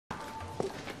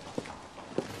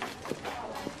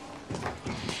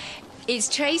It's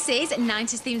Tracy's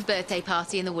 90s themed birthday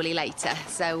party in the Woolly later,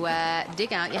 so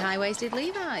dig out your high-waisted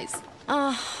Levi's.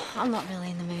 Oh, I'm not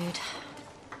really in the mood.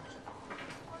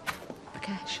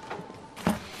 Rakesh?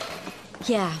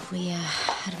 Yeah, we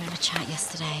had a bit of a chat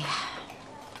yesterday.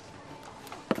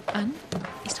 And?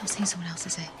 He's not seeing someone else,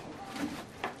 is he?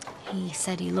 He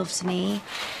said he loves me,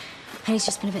 and he's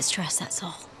just been a bit stressed, that's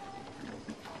all.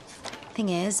 Thing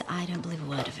is, I don't believe a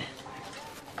word of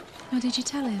it. Oh, did you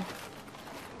tell him?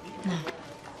 No.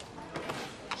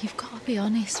 You've got to be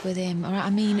honest with him, all right?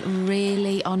 I mean,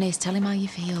 really honest. Tell him how you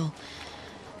feel.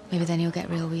 Maybe then he'll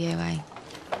get real with you, eh?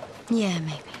 Yeah,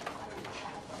 maybe.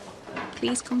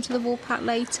 Please come to the Woolpack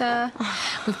later.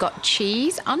 We've got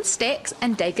cheese on sticks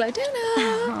and Dayglow donuts.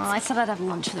 Oh, I said I'd have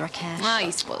lunch with Rakesh. Ah,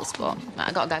 you spoil sport. Right,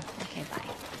 I gotta go. Okay, bye.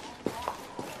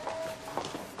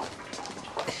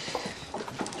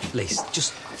 Please,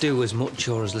 just do as much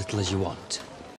or as little as you want.